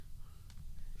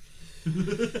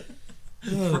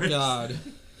Oh, God.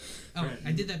 Oh,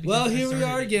 I did that because Well, I here we started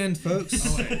are it. again, folks.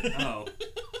 Oh, wait. Oh.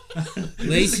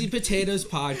 Lazy Potatoes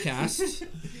podcast It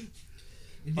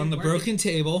didn't on the work. broken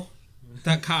table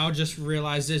that Kyle just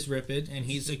realized is ripped, and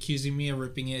he's accusing me of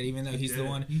ripping it, even though he's the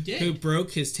one You did. who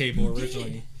broke his table You did.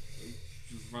 originally.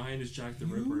 Ryan is Jack the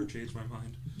Ripper. Changed my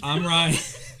mind. I'm Ryan.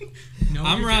 No,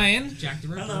 I'm you're Ryan. Jack the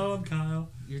Ripper. Hello, I'm Kyle.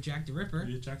 You're Jack the Ripper.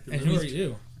 You're Jack the And Ripper. who are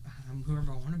you? I'm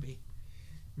whoever I want to be.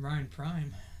 Ryan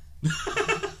Prime.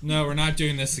 No, we're not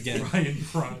doing this again. Ryan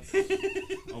Prime.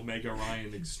 Omega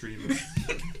Ryan Extremist.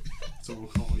 That's what we'll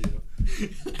call you.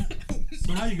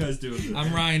 So how you guys doing today?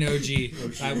 I'm Ryan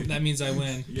OG. That means I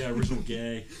win. Yeah, original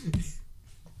gay.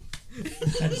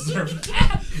 I deserve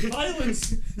violence.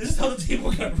 This is how the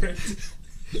table got ripped.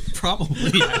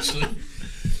 Probably, actually.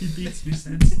 He beats me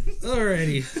senseless.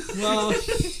 Alrighty. Well,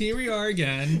 here we are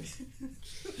again.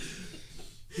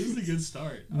 This is a good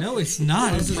start. No, it's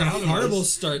not. I'm This is a proud of horrible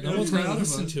us. start. No I'm one's going to proud of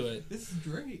listen us. to it. This is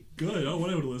great. Good. I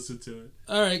want to listen to it.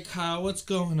 Alright, Kyle, what's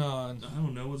going on? I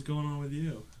don't know what's going on with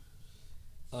you.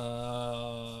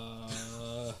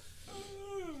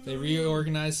 They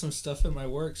reorganized some stuff at my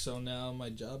work, so now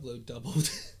my job load doubled.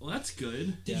 Well, that's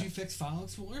good. Did Yeah. you fix File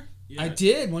Explorer? Yeah. I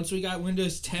did. Once we got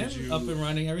Windows 10 Did you- up and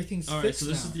running, everything's All right, fixed so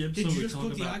this now. is the episode Did you we just talk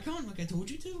click the about. icon like I told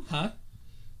you to? Huh?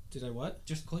 Did I what?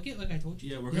 Just click it like I told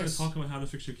you. Yeah, we're Yes. going to talk about how to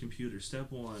fix your computer.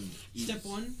 Step 1. Step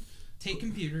 1, take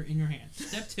computer in your hand.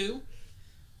 Step 2,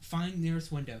 find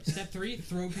nearest window. Step 3,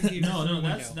 throw computer No, through no, a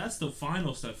that's window. that's the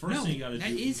final step. First No, thing you got to do.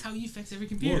 that is how you fix every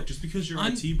computer. Look, just because you're an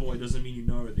I'm- IT boy doesn't mean you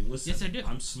know everything. Listen, Yes, I do.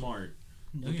 I'm smart.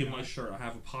 No, Look you're at my not. shirt. I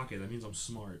have a pocket. That means I'm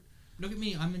smart. Look at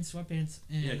me, I'm in sweatpants.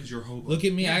 And Yeah, because you're a hobo. Look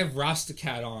at me. Yeah. I have Rasta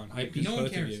Cat on. I beat No one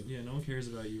both of cares. you. Yeah, no one cares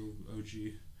about you,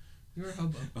 OG. You're a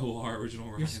hobo. OR, original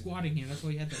Ryan. You're squatting here, that's why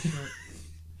you had that shirt.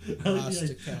 I like, Rasta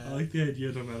the, Cat. I like the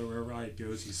idea no matter where Ryan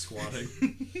goes, he's squatting.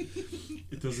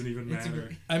 It doesn't even It's a matter.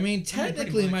 great- I mean, pretty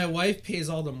technically, much. my wife pays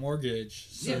all the mortgage.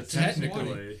 So Yeah,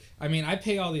 technically, I mean, I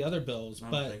pay all the other bills, I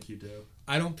don't but think you do.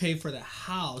 I don't pay for the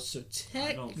house. So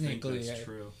I don't think technically, that's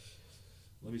true.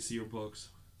 Let me see your books.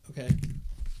 Okay.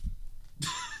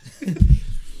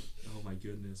 Oh my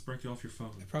goodness. Break it off your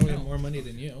phone. I probably have No. more money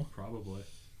than you. Probably.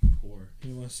 Poor.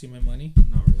 You want to see my money?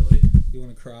 Not really. You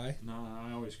want to cry? No,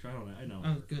 I always cry on it. I know.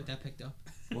 Oh, good, that picked up.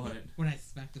 What? When I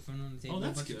smacked the phone on the table. Oh, a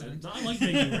that's bunch of good. times. I like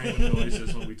making random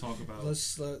noises when we talk about.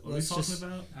 Let's What are we let's talking just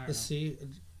about? I don't let's know. see.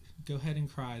 Go ahead and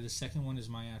cry. The second one is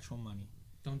my actual money.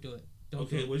 Don't do it. Don't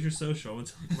Okay, do it. what's your social?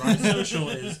 Ryan's social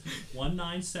is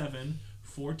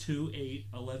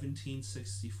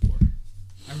 197-428-1164.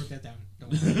 I wrote that down.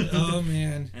 Don't worry. Oh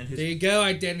man, And his- there you go.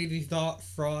 Identity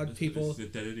fraud, people.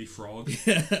 Identity frog.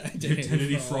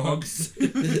 Identity frogs.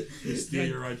 You steal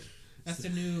your That's the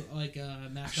new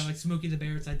mascot, like Smokey the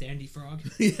Bear. It's like Dandy Frog.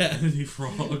 Yeah. identity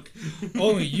frog.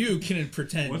 Only you can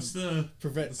pretend. What's the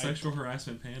prevent sexual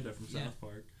harassment panda from Yeah. South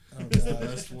Park? Oh, That's the God.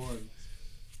 best one.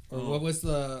 Or what was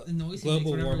the The noise he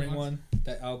global makes whenever he warming wants. one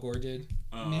that Al Gore did?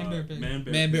 Man, bear, pig.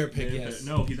 Man, bear, pig, yes.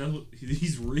 No,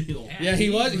 he's real. Yeah. Yeah, he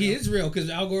was. He real. is real because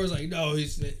Al Gore was like, no,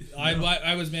 he's.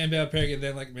 I was Man Bear Pig, and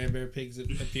then like Man Bear Pig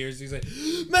appears. He's like,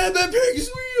 Man Bear Pig is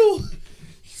real.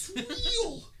 He's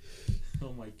real.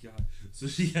 Oh my god. So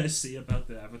do you guys see about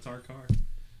the Avatar car?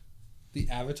 The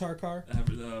Avatar car.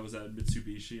 Was that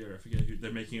Mitsubishi or I forget who?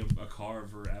 They're making a car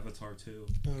for Avatar 2.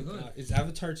 Oh, Good. God. Is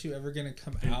Avatar 2 ever gonna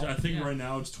come And out? I think Yeah. right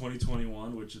now it's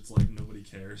 2021, which it's like nobody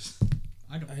cares.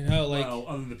 I don't. I know, like. Well,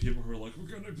 other than the people who are like, we're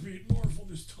gonna beat Marvel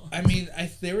this time. I mean,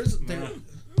 there. Nah.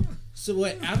 So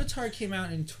what? Avatar came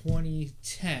out in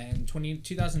 2010,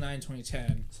 2009,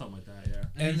 2010, Something like that, yeah.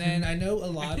 and then I know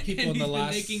a lot of people and in the he's been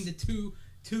last. making the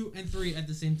two and 3 at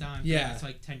the same time. Yeah. It's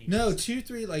like 10 years. No, 2,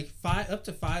 3, like 5, up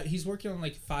to 5. He's working on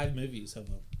like 5 movies of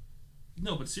them.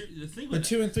 No, but the thing But with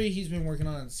 2 and 3, he's been working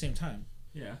on at the same time.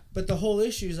 yeah. But the whole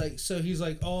issue is like, so he's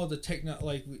like, oh, the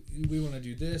like we want to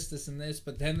do this, and this,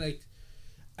 but then like,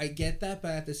 I get that,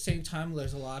 but at the same time,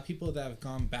 there's a lot of people that have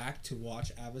gone back to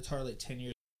watch Avatar like 10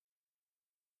 years.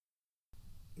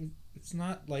 It's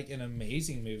not like an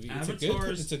amazing movie.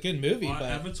 It's a good movie, but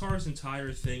Avatar's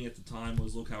entire thing at the time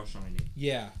was look how shiny.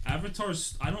 yeah,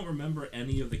 Avatar's. I don't remember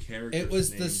any of the characters. it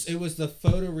was names. the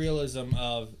photorealism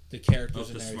of the characters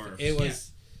Of and the everything. Smurfs. It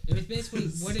was It was basically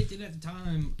what it did at the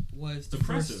time was the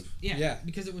Depressive. First, yeah, Yeah.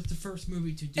 because it was the first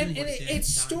movie to do. and what it did at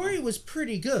its the time. story was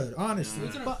pretty good, honestly. It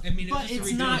wasn't a- but I mean, it was but just a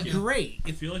it's retelling not of- great.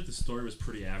 I feel like the story was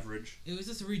pretty average, It was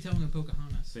just a retelling of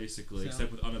Pocahontas. basically, So-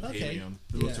 except with unobtainium, Okay.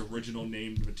 the most Yeah. original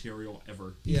named material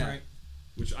ever. Yeah. Right.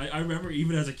 Which I remember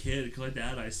even as a kid, because my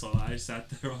dad I sat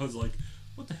there, I was like,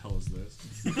 what the hell is this?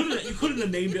 You couldn't have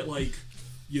named it like,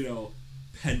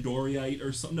 Pandorite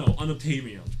or something. No,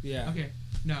 unobtainium. Yeah. Okay.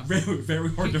 No. Very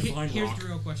hard to find Here's rock. the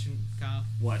real question, Kyle.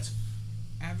 What?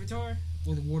 Avatar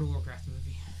or the World of Warcraft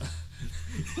movie?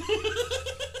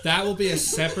 That will be a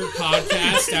separate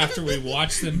podcast after we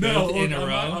watch them both in a row.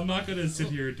 I'm not gonna sit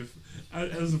here.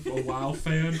 As a WoW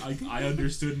fan, I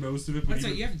understood most of it. But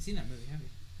You haven't seen that movie, have you?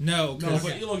 No,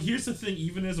 but look, here's the thing.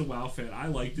 Even as a WoW fan, I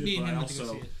liked it, Me and but him I went to go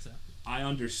also see it, so. I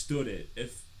understood it.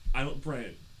 If I don't,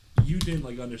 Brent, you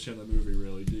didn't understand the movie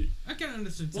really, did you? I kind of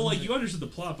understood. Well, you understood the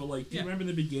plot, but do you Yeah. remember in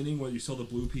the beginning where you saw the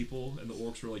blue people and the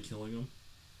orcs were killing them?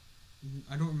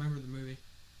 I don't remember the movie.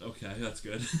 Okay, that's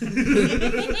good.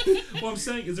 Well, I'm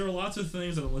saying is there are lots of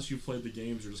things that unless you've played the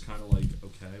games, you're just kind of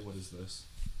okay, what is this?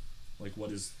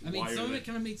 What is? I mean, some of it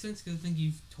kind of makes sense because I think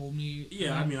you've told me.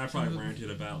 Yeah, I mean, I probably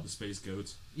ranted about the space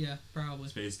goats. Yeah, probably.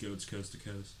 Space goats, coast to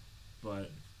coast,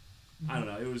 but I don't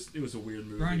know. It was a weird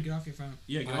movie. Brian, get off your phone.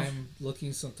 Yeah, get off. I'm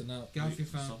looking something up. Get off your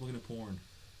phone. Stop looking at porn.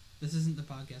 This isn't the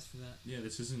podcast for that. Yeah,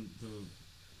 this isn't the.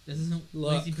 This isn't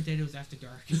Lazy Potatoes After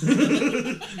Dark.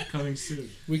 Coming soon.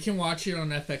 We can watch it on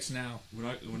FX now. We're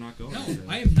not going. No, to.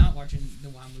 I am not watching the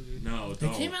WoW movie. No, It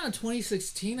don't. came out in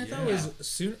 2016. I thought it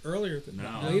was earlier than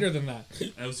that. No. Later than that.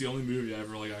 That was the only movie I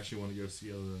ever actually want to go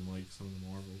see other than some of the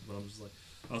Marvel. But I'm just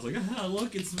I was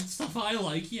look, it's stuff I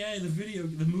like. Yeah, the video.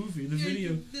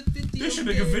 They should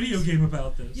make a video game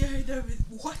about this. Yeah,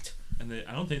 what? And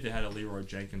I don't think they had a Leroy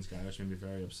Jenkins guy, which made me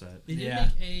very upset. They did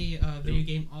make a video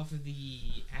game off of the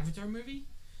Avatar movie,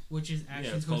 which is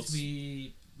actually supposed to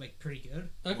be pretty good.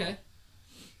 Okay. Well,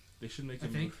 they should make a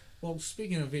think. Well,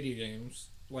 speaking of video games,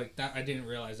 that I didn't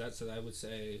realize that, so I would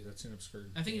say that's an obscure.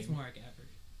 I think game. it's more like average.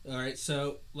 All right,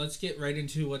 so let's get right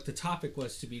into what the topic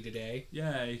was to be today.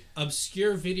 Yay.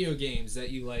 Obscure video games that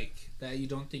you like that you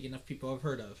don't think enough people have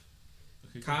heard of.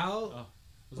 Okay, Kyle. Oh.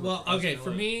 Well, okay,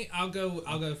 for me, I'll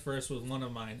go first with one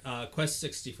of mine. Quest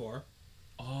 64.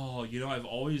 Oh, I've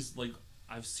always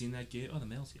I've seen that game. Oh, the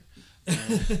mail's here.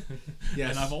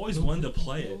 Yes. And I've always wanted to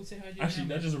play We'll it. say hi to you Actually,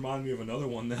 now, that just reminded me of another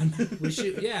one then. We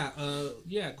should,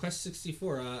 Quest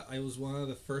 64. It was one of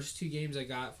the first two games I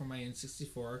got for my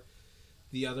N64.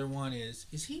 The other one is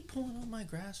he pulling up my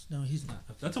grass? No, he's not.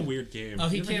 Okay, That's a weird game. Oh,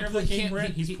 he You ever can't hear of pull- that game, can't-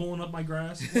 Brent? he- He's pulling up my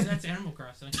grass. Well, that's Animal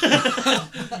Crossing. Wait,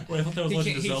 I thought that was He Legend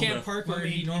can't, of he Zelda. can't park Well, where I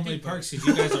mean, he normally he can parks because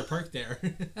you guys are parked there.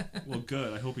 Well,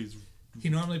 good. I hope he's. He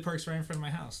normally parks right in front of my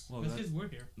house. Well, That's because we're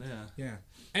here. yeah. Yeah.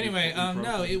 Anyway, probably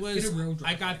no, broke it was. Get a real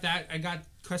drive. I got that. I got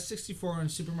Quest 64 and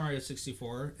Super Mario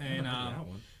 64, and that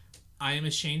one. I am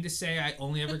ashamed to say I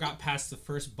only ever got past the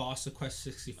first boss of Quest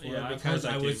 64 Yeah, I've because heard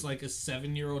that I was game. like a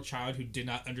 7-year-old child who did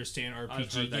not understand RPG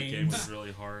I've heard that game games. was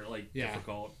really hard, Yeah.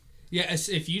 difficult. Yeah,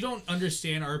 if you don't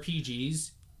understand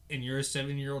RPGs and you're a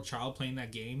 7-year-old child playing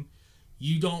that game,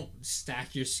 you don't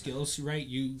stack your skills right.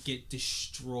 You get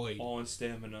destroyed. All in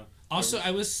stamina. Also,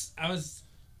 I was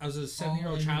a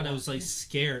 7-year-old in child. I one. was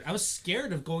scared. I was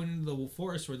scared of going into the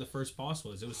forest where the first boss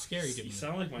was. It was scary to me. You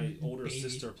sound like my older Baby.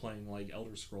 sister playing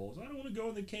Elder Scrolls. I don't want to go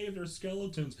in the cave. There's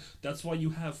skeletons. That's why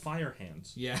you have fire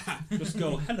hands. Yeah. Just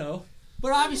go hello.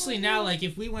 But obviously now,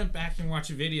 if we went back and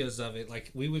watched videos of it,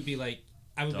 we would be like,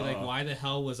 I would be like, Duh. why the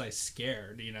hell was I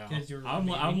scared? Because you're a I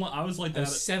was like I was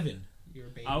that. 7. You're a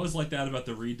baby. I was like that about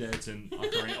the Redeads and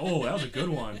Ocarina. Oh, that was a good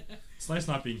one. It's nice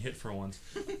not being hit for once.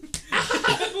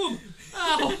 Ow!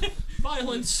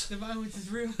 Violence. The violence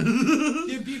is real.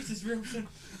 The abuse is real.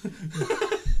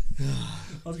 I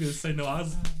was gonna say no.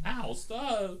 Ow!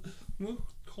 Stop.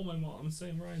 Call my mom and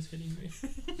say Ryan's hitting me.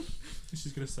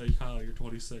 She's gonna say, Kyle, you're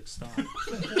 26. Stop.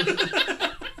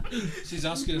 She's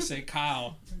also going to say,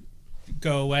 Kyle,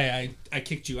 go away. I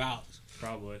kicked you out.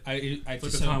 Probably. I It's like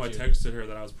the time I texted her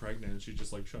that I was pregnant, and she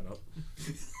just shut up.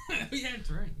 Yeah,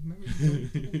 that's right. Remember you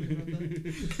told me about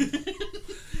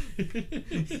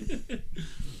that?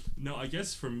 No, I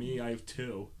guess for me, I have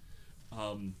two.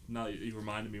 Now you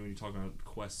reminded me when you talked about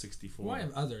Quest 64. Well, I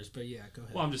have others, but yeah, go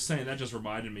ahead. Well, I'm just saying that just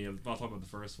reminded me of. I'll talk about the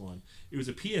first one. It was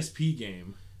a PSP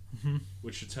game,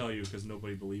 which should tell you because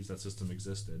nobody believes that system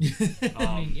existed.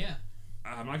 I mean, yeah.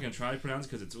 I'm not gonna try to pronounce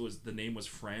it because the name was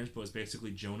French, but it was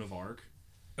basically Joan of Arc.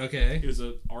 Okay. It was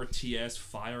a RTS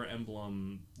Fire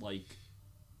Emblem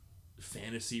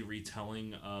fantasy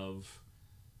retelling of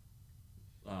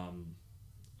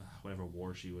whatever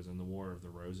war she was in, the War of the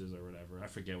Roses or whatever. I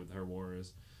forget what her war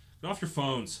is. Get off your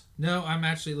phones. No, I'm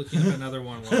actually looking up another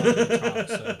one while I'm on top,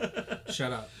 so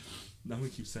shut up. No, we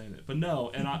keep saying it. But no,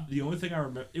 and the only thing I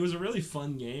remember, it was a really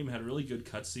fun game, had really good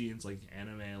cutscenes,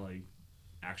 anime,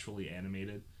 actually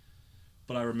animated.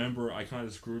 But I remember I kind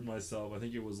of screwed myself. I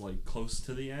think it was close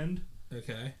to the end.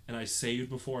 Okay. And I saved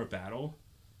before a battle,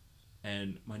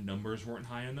 and my numbers weren't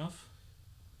high enough.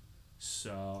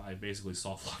 So I basically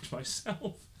soft-locked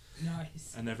myself.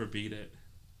 Nice. I never beat it.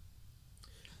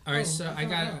 All right, so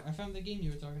I found the game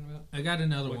you were talking about. I got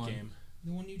another What one. game?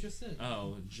 The one you just said.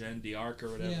 Oh, Jen d'Arc or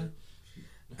whatever. Yeah.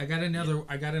 I got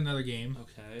another game.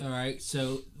 Okay. All right,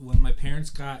 so when my parents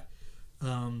got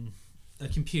a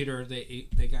computer, they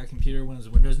got a computer when it was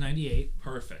Windows 98,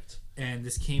 Perfect. and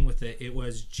this came with it. It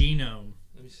was Genome.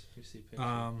 Let me see a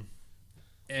picture.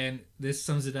 And this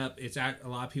sums it up. It's a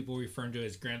lot of people referring to it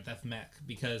as Grand Theft Mech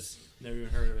because Never even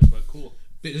heard of it, but cool.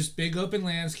 there's big open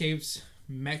landscapes,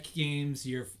 mech games.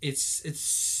 It's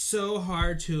so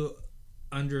hard to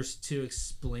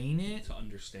explain it. To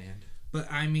understand.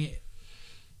 But I mean,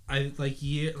 I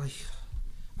forget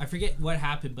what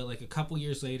happened, but like a couple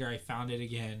years later, I found it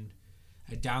again.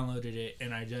 I downloaded it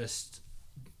and I just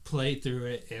played through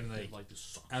it, and like this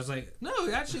sucks. I was like, no,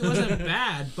 it actually wasn't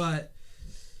bad, but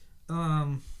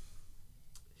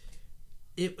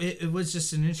it was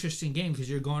just an interesting game because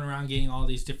you're going around getting all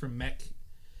these different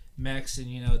mechs,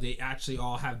 and they actually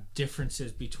all have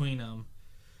differences between them.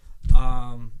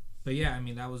 But yeah, I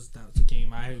mean that was a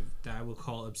game that I would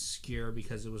call obscure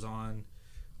because it was on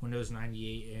Windows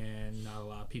 98 and not a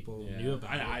lot of people knew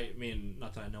about it. I mean,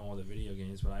 not that I know all the video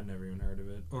games, but I've never even heard of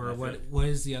it. Or what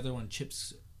is the other one?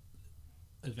 Chips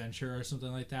Adventure or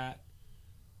something like that.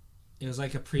 It was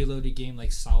like a preloaded game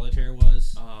like Solitaire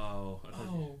was. Oh.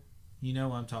 You know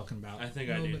what I'm talking about. I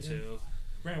think I do too.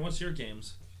 Brandon, what's your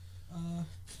games?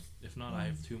 If not, I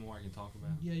have two more I can talk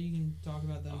about. Yeah, you can talk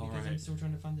about that because I'm right. still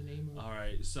trying to find the name of it. All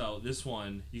right, so this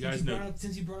one,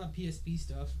 Since you brought up PSP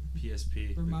stuff, PSP.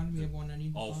 it reminded me of one I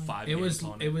need to All find. 5 It games was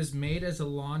on it was made as a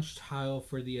launch tile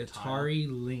for the Atari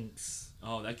Lynx.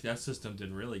 Oh, that system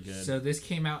did really good. So this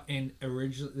came out in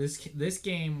original. This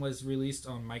game was released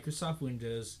on Microsoft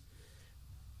Windows,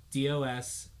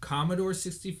 DOS, Commodore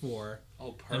 64,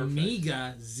 oh, perfect.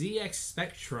 Amiga, ZX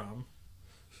Spectrum.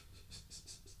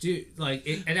 Dude, like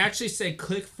it actually said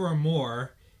click for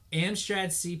more. Amstrad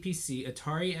CPC,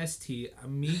 Atari ST,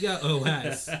 Amiga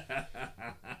OS.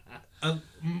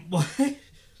 What?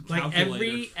 Like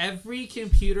every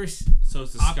computer. So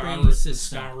it's the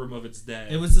Skyrim of its day.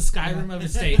 It was the Skyrim of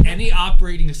its day. Any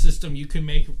operating system you could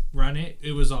make run it,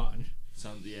 it was on.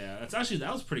 That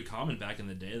was pretty common back in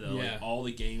the day though. Yeah. Like, all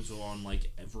the games were on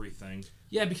like everything.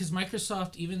 Yeah, because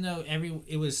Microsoft, even though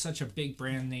it was such a big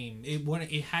brand name,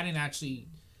 it hadn't actually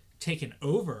taken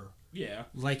over. Yeah.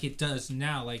 Like it does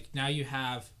now. Like now you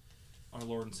have our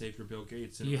Lord and Savior Bill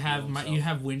Gates. You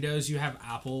have Windows, you have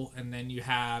Apple, and then you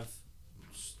have.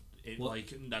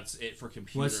 That's it for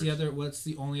computers. What's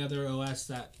the only other OS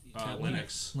that?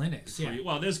 Linux. Linux. Yeah.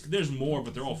 Well, there's more,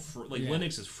 but they're all free. Like yeah.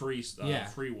 Linux is free.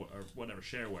 Free or whatever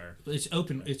shareware. It's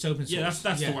open. It's open source. Yeah,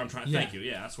 that's the word I'm trying. Thank you.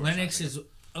 Yeah, that's what Linux is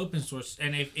open source,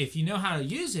 and if you know how to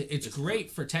use it, it's great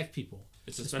for tech people.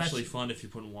 It's especially fun if you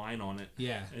put wine on it.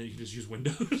 Yeah. And you can just use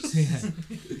Windows. I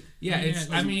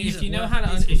mean, if you know how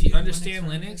to, if you understand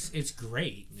Linux, it's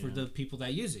great for the people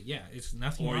that use it. Yeah, it's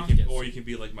nothing wrong with it. Or you can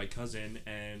be like my cousin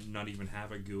and not even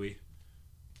have a GUI.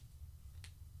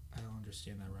 I don't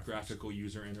understand that reference. Graphical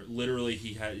user literally,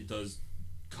 he does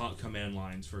command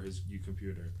lines for his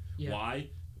computer. Yeah. Why?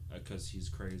 Because he's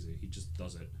crazy. He just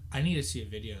does it. I need to see a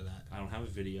video of that. I don't have a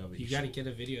video of it. You got to get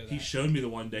a video of that. He showed me the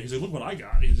one day. He's like, look what I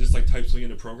got. He just like types something in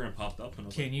the program, popped up. And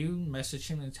Can you message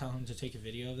him and tell him to take a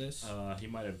video of this? He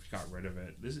might have got rid of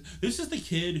it. This is the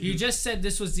kid who... You just said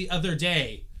this was the other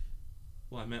day.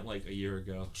 Well, I meant like a year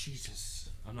ago. Jesus.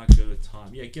 I'm not good with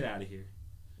time. Yeah, get out of here.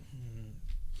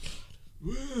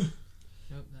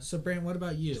 So, Brant, what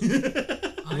about you?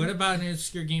 What about an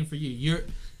obscure game for you?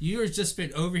 You've just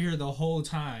been over here the whole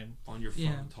time on your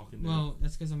phone talking to Well,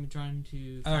 that's because I'm trying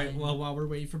to. All right. Well, while we're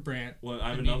waiting for Brant, I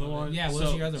have another one. Yeah.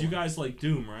 What's your other one? Do you guys like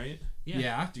Doom, right?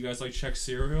 Yeah. Do you guys like Check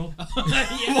Cereal? What?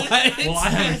 Well, I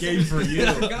have a game for you.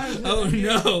 Oh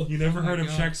no! You never heard of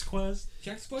Chex Quest?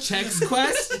 Chex Quest. Chex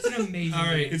Quest. It's an amazing. All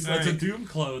right. Game. It's a Doom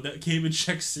clone that came in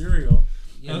Check Cereal.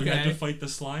 Yeah. And we had to fight the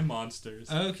slime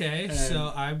monsters. Okay,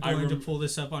 so I'm going to pull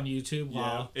this up on YouTube.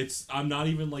 Yeah, I'm not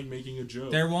even like making a joke.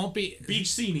 There won't be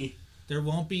Beach Scene. There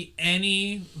won't be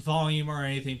any volume or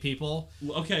anything, people.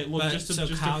 Okay, look, just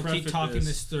to Kyle, keep talking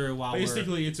this through while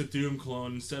basically it's a Doom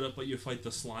clone instead of you fight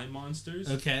the slime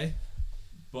monsters. Okay.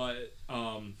 But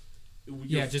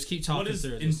just keep talking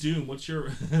through in this. Doom. What's your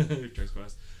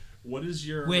Quest? What is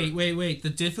your Wait.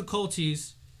 The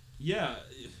difficulties. Yeah.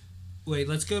 Wait,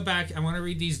 let's go back. I want to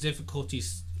read these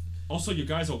difficulties. Also, your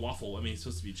guy's a waffle. I mean, it's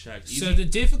supposed to be checked. Easy. So the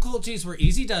difficulties were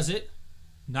easy does it,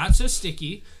 not so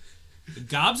sticky,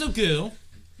 gobs of goo,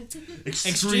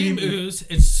 extreme ooze,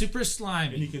 it's super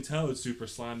slimy. And you can tell it's super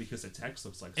slimy because the text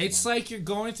looks like slime. It's like you're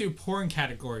going through porn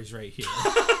categories right here.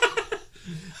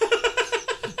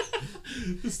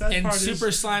 The sad And part Super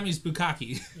is, Slimy's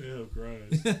Bukkake. ew,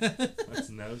 gross. That's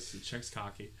no. Check's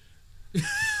cocky.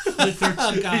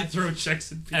 Oh, They God. throw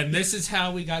checks at people. And this is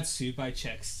how we got sued by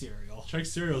Chex cereal. Check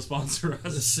cereal sponsor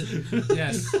us.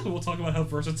 Yes. We'll talk about how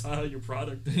versatile your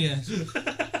product is. Yes.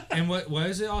 And what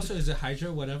is it also? Is it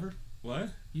Hydro, whatever? What?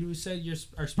 You said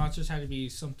our sponsors had to be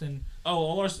something... Oh,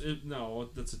 all our... no,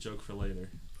 that's a joke for later.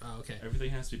 Oh, okay. Everything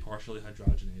has to be partially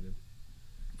hydrogenated.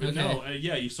 But Okay. no,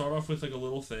 yeah, you start off with like a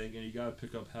little thing, and you gotta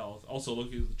pick up health. Also, look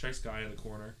at the Chex guy in the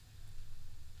corner.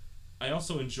 I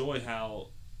also enjoy how,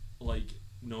 like,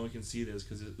 no one can see this,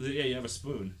 because, yeah, you have a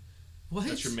spoon. What?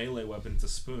 That's your melee weapon, it's a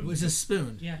spoon. It's a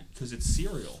spoon. Yeah. Because it's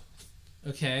cereal.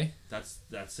 Okay. That's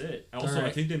it. Also, Alright.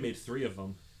 I think they made 3 of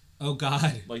them. Oh,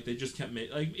 God. Like, they just kept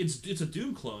making... Like, it's a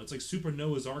Doom clone. It's like Super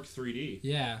Noah's Ark 3D.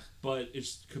 Yeah. But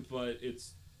it's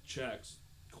Chex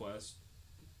Quest.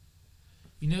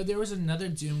 You know, there was another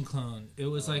Doom clone. It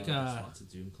was like There's lots of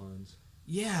Doom clones.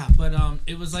 Yeah, but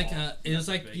it was like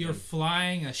Bacon. you're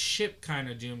flying a ship kind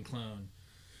of Doom clone.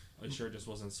 It sure just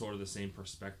wasn't sort of the same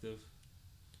perspective.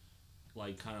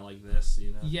 Like, kind of like this,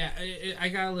 you know? Yeah, I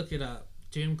gotta look it up.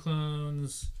 Doom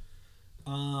clones.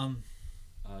 You'll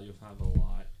have a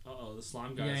lot. Uh-oh, the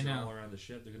slime guys Yeah, I are know. all around the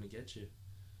ship. They're gonna get you.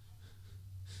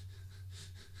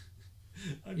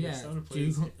 I Yeah, miss how to play Doom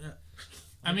this clone, game.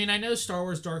 I mean, I know Star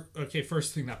Wars Dark. Okay,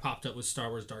 first thing that popped up was Star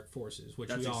Wars Dark Forces, which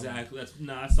That's we all exactly...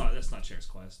 know. That's not Chex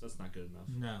Quest. That's not good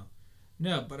enough.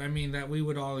 No, but I mean that we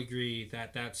would all agree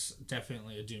that that's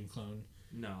definitely a Doom clone.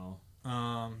 No.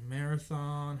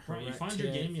 Marathon. Right, you find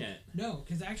your game yet? No,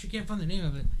 because I actually can't find the name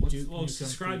of it. Well,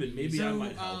 describe it. Maybe I So,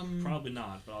 might help. Probably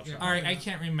not, but I'll try. All right, I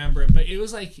can't remember it, but it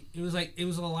was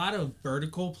a lot of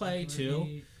vertical play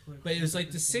too. But it was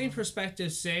like the same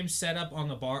perspective, same setup on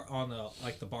the bar, on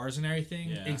the bars and everything,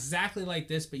 Yeah. exactly like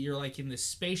this. But you're like in this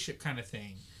spaceship kind of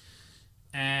thing,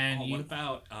 and what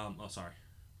about? Sorry.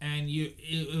 And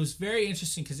it was very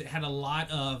interesting because it had a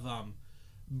lot of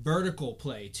vertical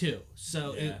play too.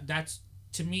 So Yeah. that's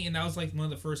to me, and that was like one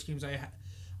of the first games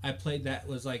I played that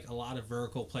was like a lot of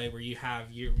vertical play where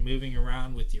you're moving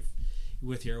around with your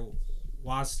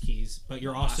WASD keys, but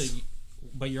you're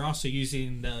also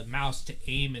using the mouse to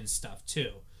aim and stuff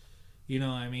too. You know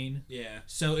what I mean? Yeah.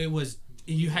 So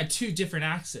you had 2 different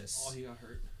axes. Oh, he got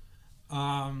hurt.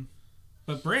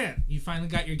 But Brant, you finally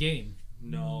got your game.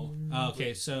 No. Oh,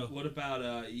 okay, so What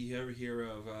about you ever hear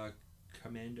of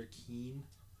Commander Keen?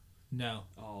 no.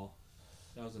 Oh,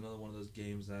 that was another one of those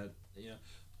games that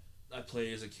I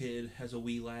played as a kid, as a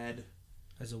wee lad.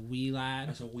 As a wee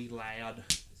lad.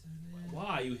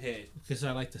 Why you hit? Because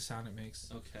I like the sound it makes.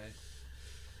 Okay.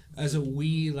 As a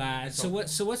wee lad. So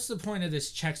what's the point of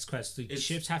this Chex Quest? The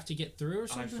ships have to get through or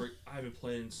something? I haven't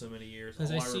played in so many years.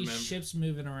 Because I see ships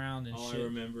moving around and shit. All I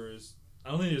remember is I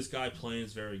don't think this guy playing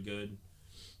is very good.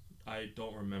 I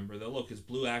don't remember though. Look, it's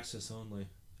blue access only.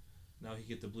 Now he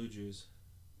get the blue juice.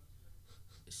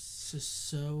 This is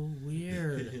so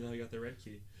weird. Now I got the red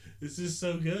key. This is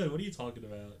so good. What are you talking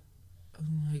about? Oh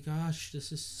my gosh,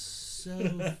 this is so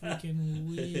freaking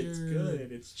weird. It's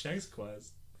good. It's Chex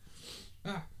Quest.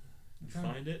 You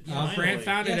find it? Brant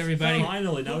found it, Yes, everybody.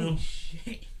 Finally, now Oh,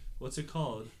 shit. what's it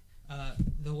called?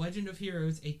 The Legend of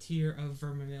Heroes: A Tear of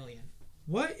Vermilion.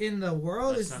 What in the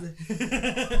world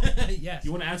That's Yes.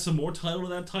 You want to add some more title to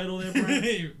that title there,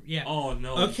 Brant? Yeah. Oh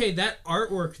no. Okay, that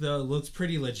artwork though looks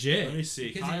pretty Let legit. me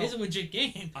see. Because it is a legit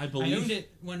game. I believe- I owned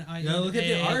it when I No, owned look at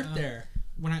the a, art there.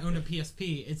 When I owned a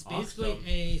PSP. It's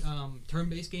basically Awesome. a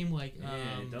turn-based game like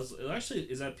Yeah, it does. It actually,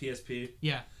 is that PSP?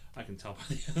 yeah. I can tell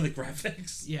by the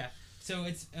graphics. Yeah. So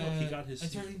it's Look, he got his- a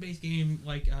turn-based game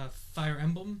like Fire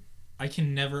Emblem. I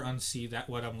can never unsee that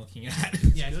what I'm looking at.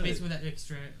 Yeah, it's good. basically that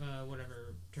extra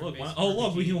whatever. Look, turn-based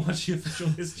look, we RPG. can watch the official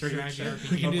history of Strategy Chex-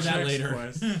 RPG. We can of do that Chex later.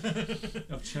 Quest.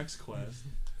 Of Chex Quest.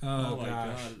 Oh, my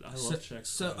gosh. god, I love Chex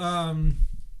So, Quest.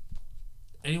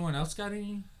 anyone else got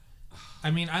any?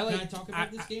 I mean, I like. Can I talk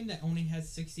about this game that only has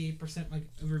 68% like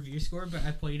a review score, but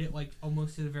I played it like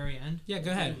almost to the very end. Yeah,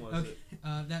 go ahead. What was Okay.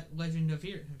 it? That Legend of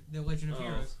Oh.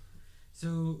 Heroes.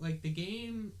 So like the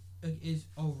game is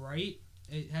alright.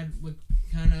 It had like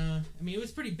kind of. I mean, it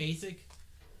was pretty basic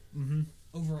Mm-hmm.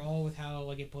 overall with how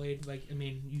like it played. Like I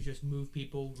mean, you just move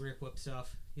people, reequip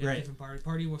stuff. You have Right. different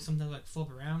party will sometimes like flip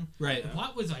around. Right. The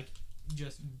plot was like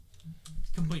just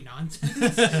complete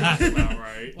nonsense. That's about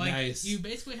right. Like Nice. you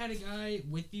basically had a guy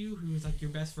with you who's like your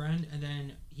best friend, and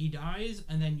then he dies,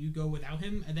 and then you go without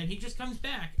him, and then he just comes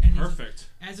back and he's Perfect.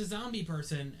 as a zombie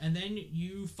person, and then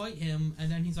you fight him, and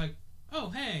then he's like, "Oh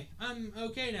hey, I'm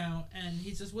okay now," and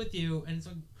he's just with you, and it's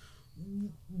like,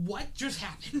 what just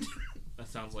happened? That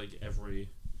sounds like every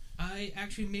I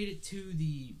actually made it to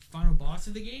the final boss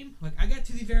of the game. Like, I got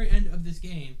to the very end of this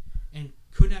game and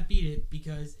could not beat it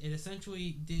because it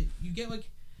essentially did. You get like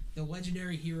the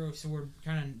legendary hero sword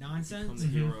kind of nonsense.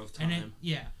 Become the hero of time.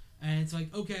 And it's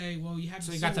like, okay, well, you have.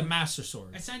 So the you got the sword. Master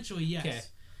Sword. Essentially, yes. Okay.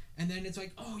 And then it's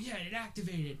like, oh yeah, it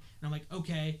activated. And I'm like,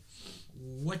 okay,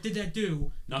 what did that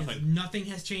do? Because Nothing. nothing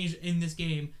has changed in this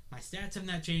game. My stats have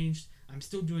not changed. I'm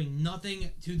still doing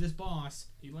nothing to this boss.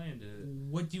 You landed.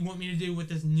 What do you want me to do with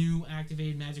this new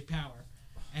activated magic power?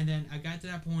 And then I got to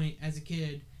that point as a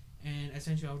kid, and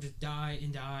essentially I would just die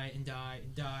and die and die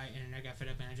and die, and I got fed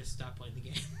up and I just stopped playing the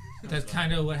game. That's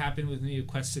kind of what happened with me with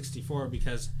Quest 64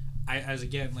 because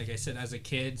like I said, as a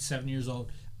kid, 7 years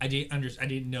old, I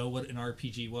didn't know what an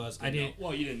RPG was. You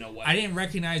didn't know what. I didn't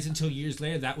recognize until years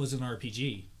later that was an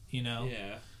RPG. You know.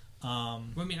 Yeah. Well,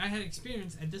 I mean, I had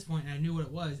experience at this point, and I knew what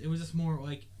it was. It was just more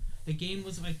like the game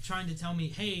was like trying to tell me,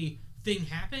 "Hey, thing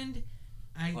happened,"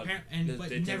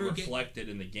 but it never reflected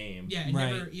in the game. Yeah, it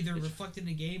never either reflected in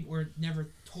the game or it never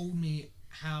told me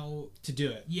how to do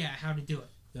it. Yeah, how to do it.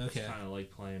 Okay. It's kind of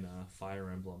like playing Fire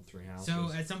Emblem Three Houses.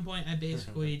 So at some point, I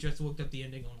basically just looked up the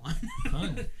ending online.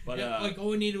 Fun. But like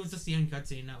all I needed was just the end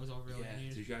cutscene. That was all really I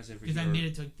needed. Did you guys ever? Because I made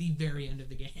it to like, the very end of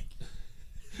the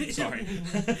game. Sorry.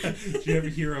 Did you ever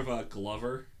hear of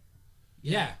Glover?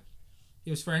 Yeah. It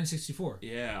was for N64.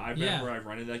 Yeah, I remember I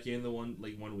rented that game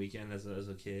one weekend as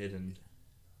a kid, and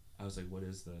I was like, "What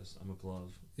is this? I'm a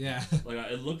glove." Yeah. Like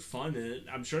it looked fun, and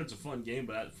I'm sure it's a fun game,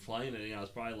 but playing it, I was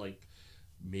probably like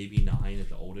maybe 9 at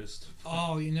the oldest.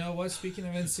 Oh, you know what? Speaking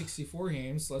of N64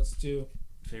 games, let's do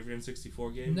Favorite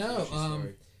N64 game? No,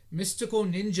 Mystical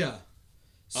Ninja,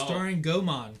 starring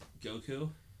Gomon. Goku.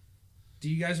 Do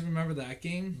you guys remember that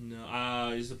game?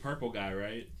 No, he's the purple guy,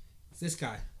 right? It's this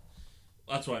guy.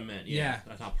 That's what I meant. Yeah.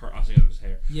 That's not I was thinking of his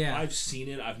hair. Yeah. I've seen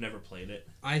it. I've never played it.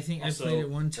 I think Also, I played it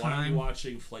one Why are you time.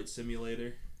 watching Flight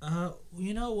Simulator?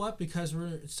 You know what? Because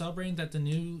we're celebrating that the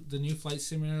new Flight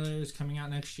Simulator is coming out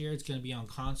next year. It's going to be on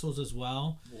consoles as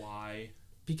well. Why?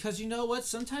 Because you know what?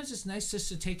 Sometimes it's nice just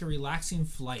to take a relaxing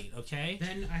flight, okay?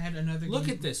 Then I had another Look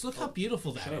game. at this. Look how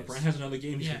beautiful that Shut is. up. Brent has another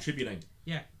game he's Yeah. contributing.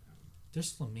 Yeah.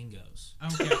 There's flamingos. I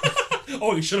don't care.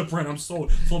 Oh, you shut up, Brent. I'm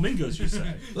sold. Flamingos, you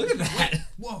say. Look at that.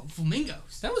 Whoa,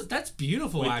 flamingos. That's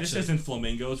beautiful, Wait, actually. this isn't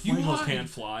flamingos. You Flamingos lied. can't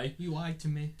fly. You lied to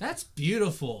me. That's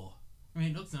beautiful. I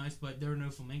mean, it looks nice, but there are no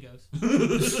flamingos.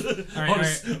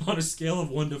 On a scale of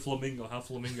 1 to flamingo, how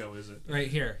flamingo is it? Right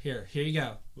here you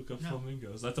go. Look up No.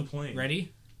 flamingos. That's a plane.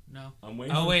 Ready? No. I'm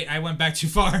waiting. Oh wait, I went back too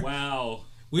far. Wow.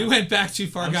 We went back too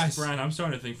far, guys. Brian, I'm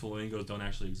starting to think flamingos don't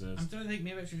actually exist. I'm starting to think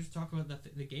maybe I should just talk about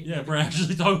the game. Yeah, Brian,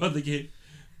 actually talk about the game.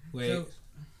 Wait, So-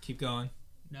 keep going.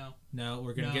 No. No,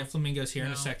 we're gonna No. get flamingos here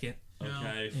in a No. second. No.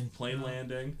 Okay, In- plane No.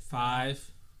 landing.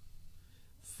 5,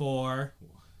 4,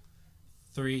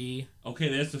 3, Okay,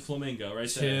 there's the flamingo right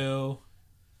there. 2,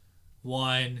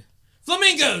 1.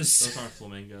 Flamingos. Those aren't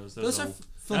flamingos. Those are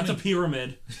That's a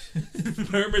pyramid.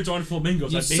 Pyramids aren't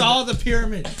flamingos. You I made saw the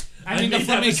pyramid. I mean the made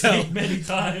that flamingo. mistake many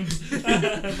times.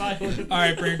 All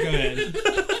right, Brent, go ahead.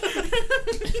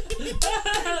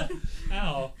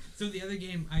 Ow. So the other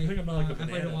game I think I'm not like a I played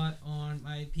a banana. lot on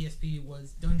my PSP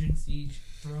was Dungeon Siege: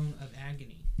 Throne of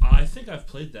Agony. I think I've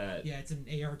played that. Yeah, it's an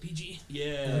ARPG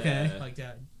Yeah. Okay. like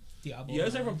Diablo. You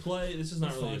guys ever play? This is not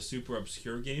It's really fun. a super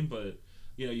obscure game, but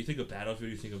you think of Battlefield,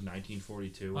 you think of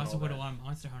 1942. and Also all played a that. lot of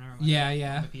Monster Hunter. Yeah, on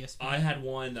yeah. my PSP. I had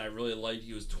one that I really liked.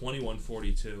 It was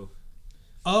 2142.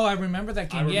 Oh, I remember that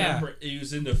game. I remember it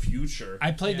was in the future.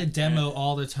 I played Yeah. the demo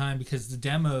all the time because the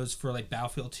demos for like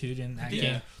Battlefield 2 in that Yeah.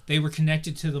 game, they were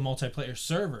connected to the multiplayer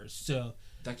servers. So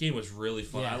That game was really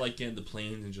fun. Yeah. I like getting the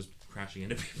planes and just crashing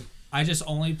into people. I just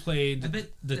only played I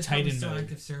bet the there's probably Titan still mode.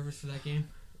 active servers for that game.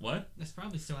 What? That's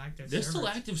probably still active. There's servers. still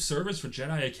active servers for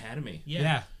Jedi Academy.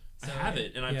 Yeah. I So, have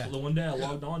it, and Yeah. the one day I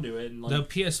logged onto it, and like, The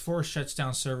PS4 shuts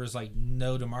down servers like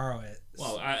no tomorrow.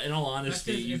 in all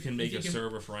honesty, 'cause you if can make you a can-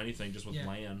 server for anything just with Yeah.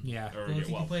 LAN. Yeah. Or, Well, if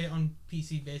you well, can play it on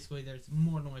PC, basically, there's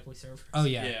more than likely servers. Oh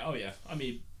yeah. yeah. Oh yeah. I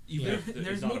mean, even Yeah. if There's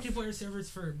it's not multiplayer servers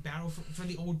for for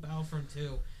the old Battlefront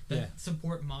 2 that Yeah.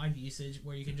 support mod usage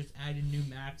where you can just add in new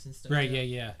maps and stuff. Right. to Yeah. it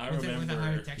Yeah. I with a remember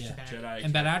higher texture Yeah. pack. Jedi.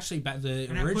 And but actually, the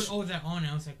And I put original, all of that on, and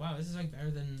I was like, wow, this is like better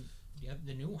than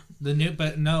the new one. the new,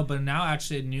 but now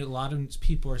actually, a lot of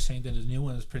people are saying that the new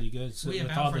one is pretty good. So Well, yeah,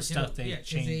 with all the Battlefront 2. stuff they Yeah, 'cause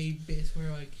changed. they basically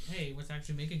were like, hey, let's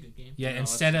actually make a good game. Yeah, No,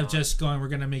 instead it's of not. just going, we're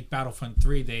gonna make Battlefront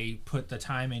 3. They put the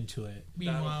time into it.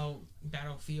 Meanwhile,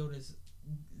 Battlefield is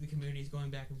the community's going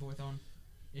back and forth on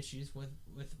issues with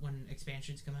when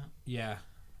expansions come out. Yeah,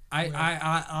 Well,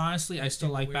 I honestly I still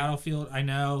super like weird. Battlefield. I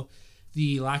know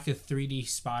the lack of 3D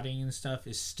spotting and stuff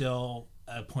is still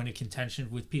a point of contention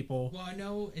with people. Well, I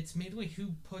know it's mainly who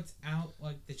puts out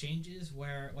like the changes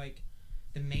where like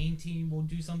the main team will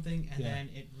do something and then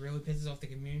it really pisses off the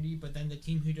community, but then the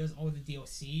team who does all the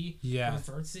DLC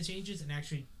reverts the changes and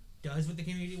actually does what the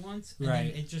community wants. And then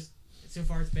it just so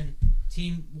far it's been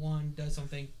team 1 does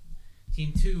something,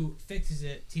 team 2 fixes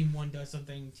it, team 1 does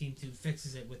something, team 2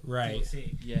 fixes it with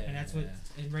DLC. Yeah. And that's what.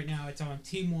 And right now it's on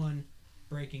team 1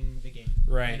 breaking the game.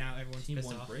 Right. And now everyone's team pissed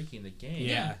 1 off. breaking the game.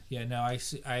 Yeah. Yeah. No,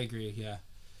 I agree. Yeah.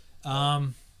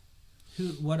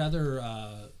 What other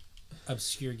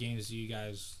obscure games do you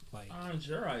guys like?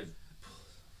 Sure.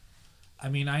 I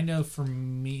mean, I know for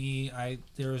me,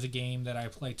 there was a game that I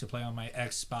like to play on my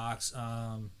Xbox,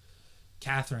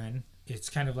 Catherine. It's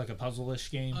kind of like a puzzle-ish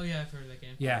game. Oh yeah, I've heard of that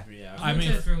game. Yeah. I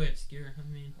mean, it's really obscure.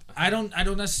 I don't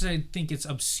necessarily think it's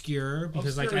obscure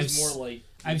because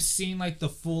I've seen like the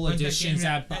full editions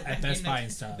at Best Buy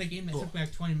and stuff. The game that took me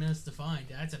like 20 minutes to find.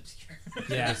 That's obscure.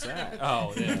 Yeah.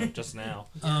 Oh yeah, just now.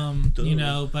 You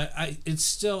know, but it's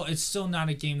still not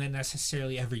a game that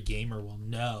necessarily every gamer will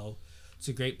know. It's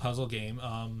a great puzzle game.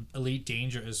 Elite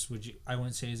Dangerous, I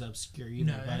wouldn't say is obscure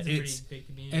either, but that's a pretty big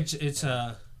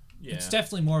community. It's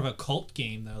definitely more of a cult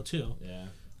game though too. Yeah.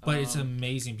 But it's an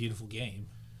amazing, beautiful game.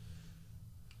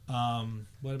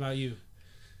 What about you?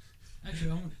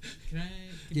 Actually, can I?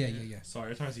 Yeah.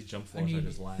 Sorry, every time I see Jump Force, I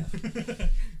just laugh.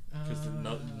 Because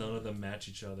none of them match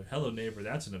each other. Hello Neighbor,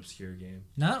 that's an obscure game.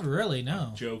 Not really, no.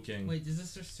 I'm joking. Wait, does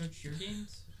this just search your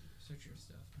games? Search your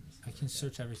stuff. I can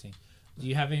search everything. Do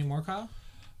you have any more, Kyle?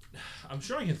 I'm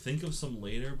sure I can think of some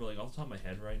later, but like off the top of my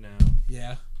head right now.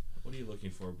 Yeah. What are you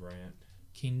looking for, Brant?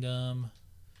 Kingdom.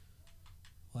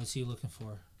 What's he looking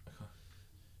for?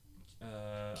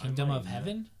 Kingdom of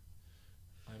Heaven?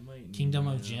 I might. Kingdom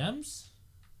of Gems?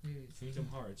 Kingdom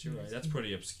Hearts, you're right. That's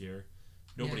pretty obscure.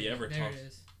 Nobody ever talks. There it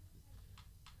is. Is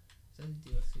that the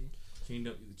DLC?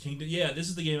 Kingdom. Yeah, this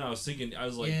is the game I was thinking. I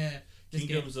was like,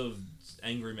 Kingdoms of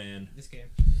Angry Man. This game.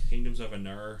 Kingdoms of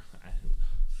Anur.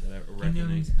 Reckoning.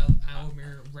 Kingdoms of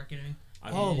Almir Reckoning.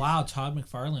 Oh wow, Todd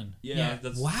McFarlane. Yeah.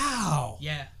 That's, wow.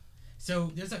 Yeah.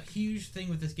 So there's a huge thing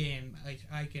with this game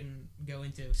I can go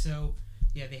into. So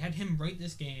yeah, they had him write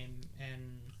this game,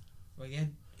 and like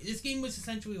this game was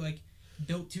essentially like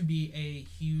built to be a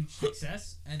huge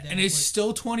success, and it's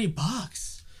still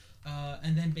 $20.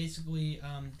 And then basically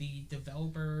the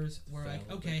developers were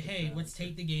like, okay, hey, let's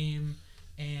take the game,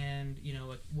 and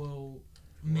we'll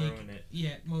ruin it.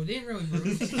 Yeah, well, they didn't really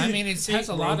ruin it. I mean, it has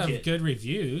a lot of good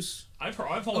reviews. I've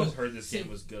always heard this game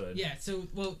was good. Yeah, so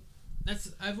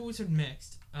I've always heard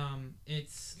mixed.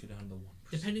 It's Get down to 1%.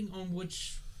 Depending on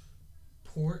which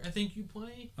port I think you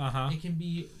play, it can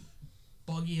be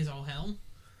buggy as all hell.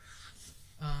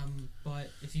 But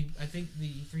I think the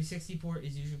 360 port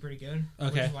is usually pretty good.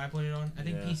 Okay. Which is why I put it on. I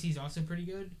think PC is also pretty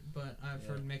good, but I've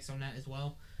heard mixed on that as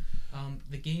well.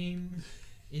 The game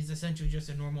is essentially just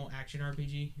a normal action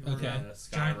RPG. Okay.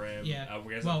 Skyrim.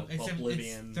 Except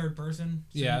Oblivion. it's third person.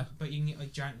 So yeah. But you can get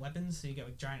like giant weapons, so you get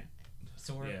like giant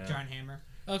sword, giant hammer.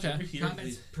 Okay.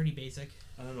 Combat's pretty basic.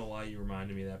 I don't know why you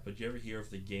reminded me of that, but you ever hear of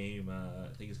the game? I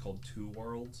think it's called Two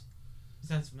Worlds.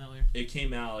 Sounds familiar. It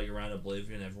came out like around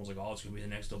Oblivion. Everyone's like, "Oh, it's gonna be the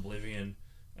next Oblivion,"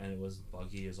 and it was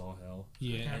buggy as all hell.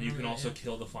 Yeah. And you can also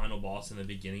kill the final boss in the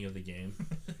beginning of the game.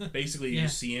 Basically, you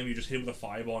see him, you just hit him with a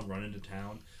fireball and run into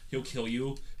town. He'll kill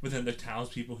you, but then the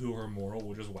townspeople who are immoral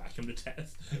will just whack him to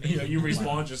death. You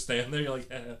respawn, just stand there. You're like,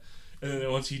 and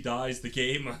then once he dies, the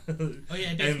game.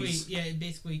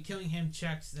 Basically, killing him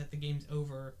checks that the game's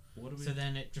over. So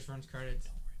then it just runs credits.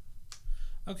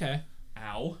 Okay.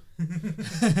 Ow.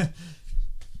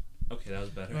 Okay, that was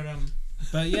better.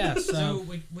 But yeah, so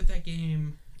with that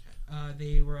game,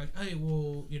 they were like, "Hey,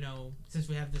 well, since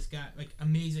we have this guy, like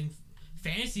amazing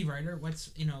fantasy writer, let's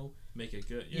make it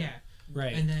good." Yeah.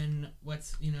 Right. And then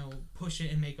let's push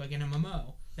it and make like an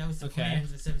MMO. That was the plan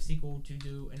instead of a sequel to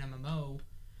do an MMO,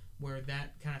 where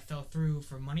that kind of fell through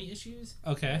for money issues.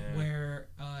 Okay. Yeah. Where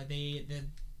the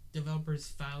developers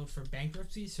filed for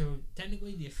bankruptcy, so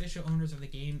technically the official owners of the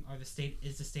game are the state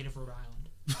of Rhode Island.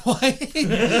 What?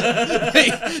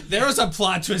 Wait, there was a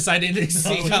plot twist I didn't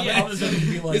see coming.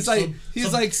 It's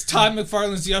like Todd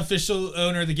McFarlane's the official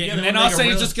owner of the game, and then all of a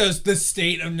sudden it just goes the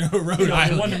state of Rhode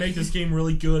Island. They wanted to make this game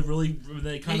really good,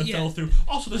 they kind of fell through.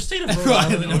 Also, the state of Rhode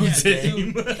Island owns the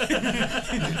game.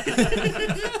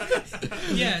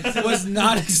 I was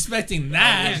not expecting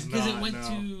that. Yeah, because it went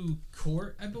to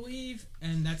court, I believe,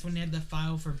 and that's when they had to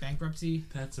file for bankruptcy.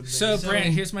 That's amazing. So,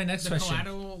 Brandon, here's my next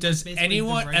question: does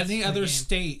any other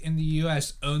state in the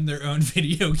U.S. own their own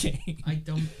video game? I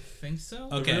don't think so.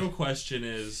 Okay. The real question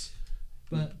is,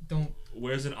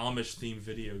 where's an Amish themed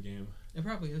video game? It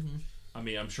probably isn't. I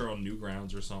mean, I'm sure on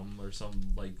Newgrounds or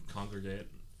some like congregate.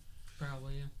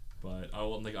 Probably, yeah. But I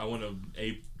want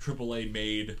a AAA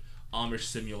made Amish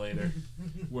simulator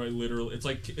where literally it's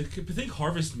like think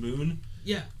Harvest Moon.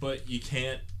 Yeah. But you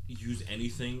can't use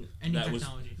anything Any that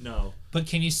technology. no. But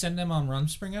can you send them on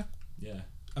Rumspringa? Yeah.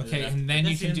 Okay, and then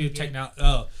you can do technology.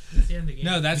 Oh, that's the end of the game.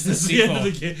 No, that's the sequel.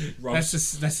 That's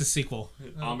the sequel.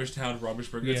 Amish Town,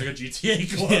 Rumspringa. Yeah. It's like a GTA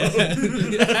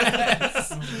clone.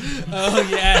 Yes. Oh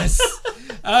yes.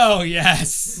 Oh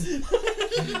yes.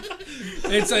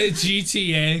 It's a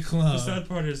GTA clone. The sad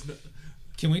part is,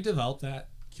 can we develop that?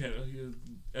 Can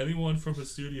anyone from a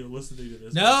studio listening to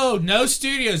this? No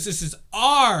studios. This is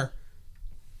our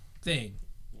thing.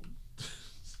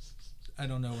 I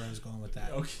don't know where I was going with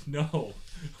that. Okay, no.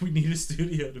 We need a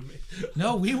studio to make.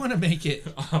 No, we want to make it.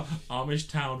 Amish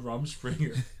Town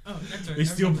Rumspringa. Oh, that's right. They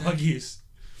steal buggies.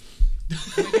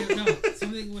 No,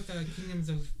 something with Kingdoms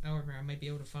of However, I might be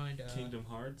able to find Kingdom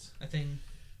Hearts. a thing.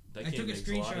 That I game took a makes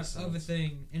screenshot lot of a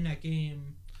thing in that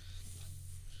game.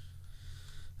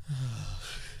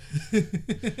 I'm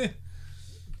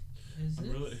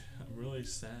really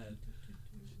sad.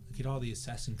 Look at all the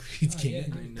Assassin's Creed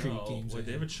games. I know. Wait,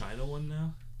 they have a China one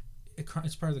now?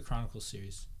 It's part of the Chronicles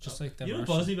series, just like that. You know what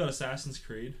buzzed me about Assassin's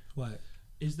Creed? What?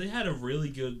 Is they had a really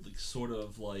good sort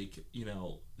of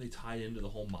they tied into the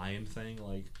whole Mayan thing,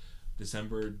 like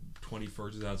December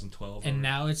 21st, 2012. And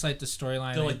now it's like the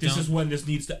storyline. They're like, this is when this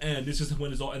needs to end. This is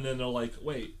when it's all. And then they're like,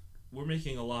 wait, we're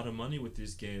making a lot of money with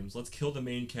these games. Let's kill the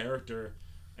main character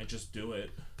and just do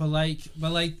it. But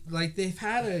they've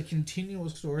had a continual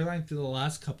storyline through the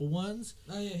last couple ones.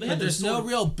 Oh yeah. But there's no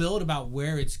real build about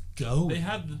where it's going. They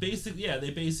have they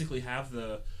basically have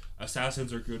the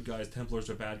assassins are good guys, Templars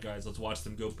are bad guys. Let's watch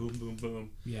them go boom, boom,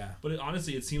 boom. Yeah. But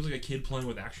honestly, it seems like a kid playing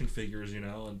with action figures,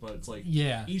 but it's like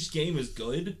each game is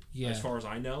good. Yeah. As far as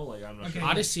I know, like I'm not sure.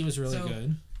 Odyssey was really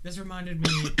good. This reminded me.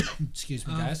 Excuse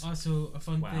me, guys. Also, a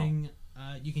fun thing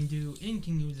you can do in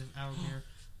Kingdoms of Amalur,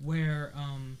 where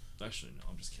Actually, no,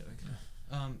 I'm just kidding.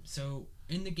 So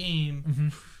in the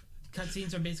game,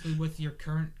 cutscenes are basically with your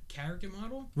current character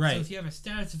model. Right. So if you have a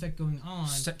status effect going on,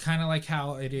 kind of like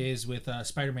how it is with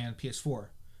Spider-Man PS4.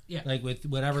 Yeah. Like with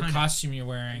whatever costume you're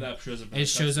wearing, it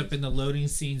shows up in the loading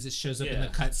scenes. It shows up in the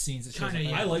cutscenes. It shows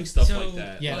up. I like stuff like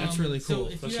that. Yeah, that's really cool.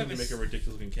 Especially when they make a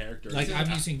ridiculous looking character. Like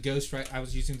I'm using Ghost Rider. I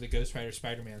was using the Ghost Rider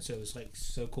Spider-Man, so it was like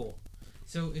so cool.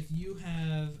 So if you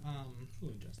have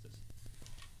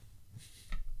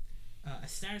a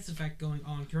status effect going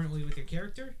on currently with your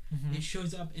character, it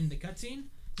shows up in the cutscene.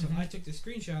 So I took the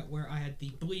screenshot where I had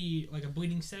the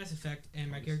bleeding status effect, and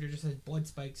my character just has blood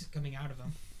spikes coming out of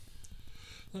him.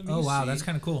 Oh wow, that's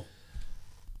kind of cool.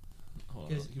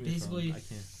 Because basically,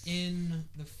 in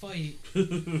the fight,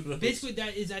 basically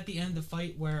that is at the end of the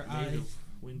fight where I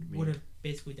would have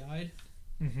basically died.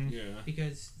 Yeah.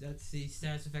 Because that's the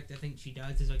status effect. I think she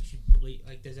does is like she bleed,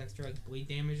 like there's extra like bleed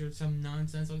damage or some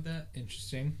nonsense like that.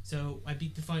 Interesting. So I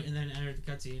beat the fight and then entered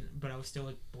the cutscene, but I was still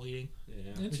like bleeding.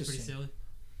 Yeah. It was pretty silly.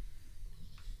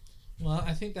 Well,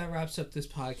 I think that wraps up this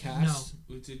podcast. No,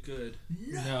 we did good.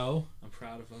 No. I'm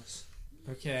proud of us.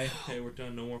 Okay. Okay, we're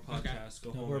done. No more podcasts. Okay.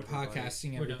 Go home. We're everybody.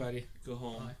 podcasting, everybody. Go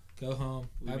home. Go home.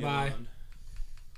 Leave Bye bye. me alone.